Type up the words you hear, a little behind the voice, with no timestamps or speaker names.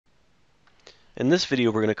In this video,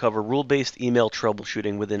 we're going to cover rule-based email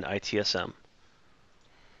troubleshooting within ITSM.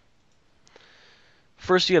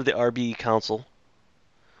 First, you have the RBE console,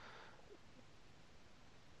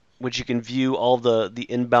 which you can view all the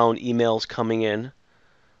inbound emails coming in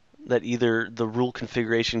that either the rule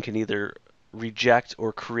configuration can either reject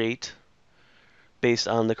or create based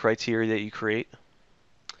on the criteria that you create.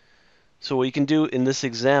 So what you can do in this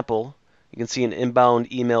example, you can see an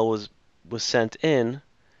inbound email was sent in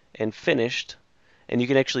and finished, and you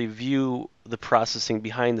can actually view the processing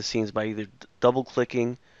behind the scenes by either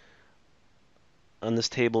double-clicking on this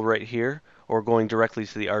table right here or going directly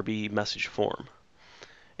to the RBE message form.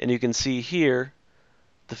 And you can see here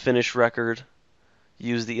the finished record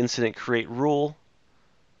used the incident create rule,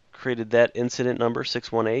 created that incident number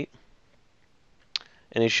 618,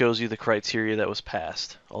 and it shows you the criteria that was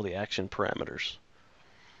passed, all the action parameters.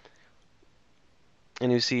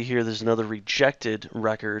 And you see here there's another rejected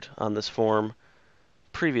record on this form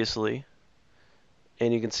previously,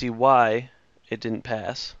 and you can see why it didn't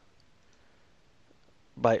pass.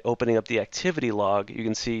 By opening up the activity log, you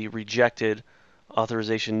can see rejected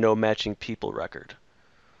authorization no matching people record.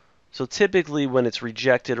 So typically when it's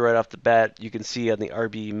rejected right off the bat, you can see on the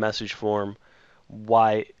RBE message form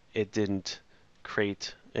why it didn't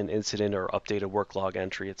create an incident or update a work log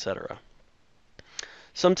entry, etc.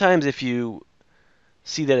 Sometimes if you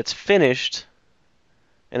see that it's finished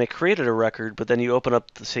and it created a record, but then you open up,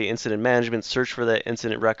 say, incident management, search for that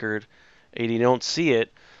incident record, and you don't see it,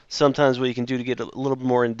 sometimes what you can do to get a little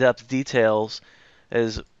more in-depth details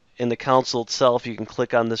is in the console itself, you can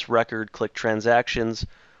click on this record, click transactions,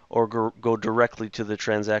 or go directly to the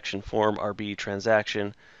transaction form, RBE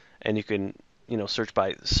transaction, and you can search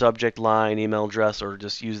by subject line, email address, or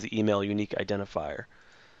just use the email unique identifier.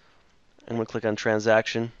 And we'll click on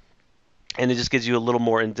transaction, and it just gives you a little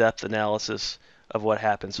more in-depth analysis of what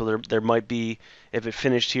happened. So there might be, if it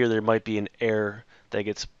finished here, there might be an error that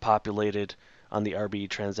gets populated on the RBE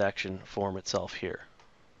transaction form itself here.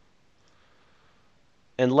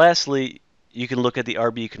 And lastly, you can look at the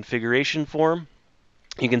RBE configuration form.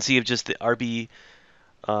 You can see if just the RBE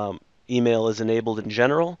email is enabled in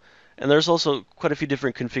general. And there's also quite a few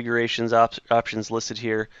different configurations options listed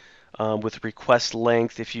here with request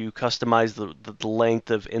length. If you customize the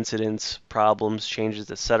length of incidents, problems,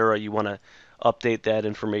 changes, etc., you want to update that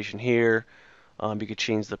information here. You could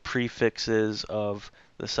change the prefixes of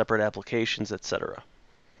the separate applications, etc.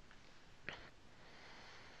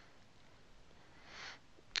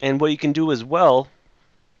 And what you can do as well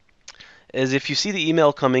is if you see the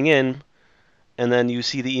email coming in and then you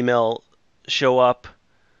see the email show up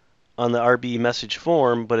on the RBE message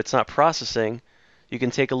form, but it's not processing, you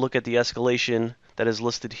can take a look at the escalation that is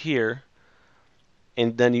listed here,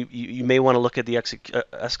 and then you may want to look at the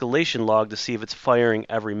escalation log to see if it's firing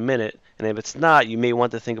every minute, and if it's not, you may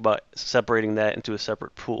want to think about separating that into a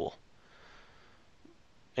separate pool.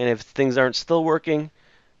 And if things aren't still working,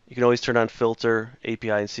 you can always turn on filter,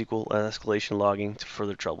 API, and SQL and escalation logging to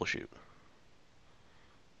further troubleshoot.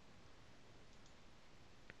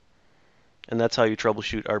 And that's how you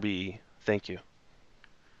troubleshoot RBE. Thank you.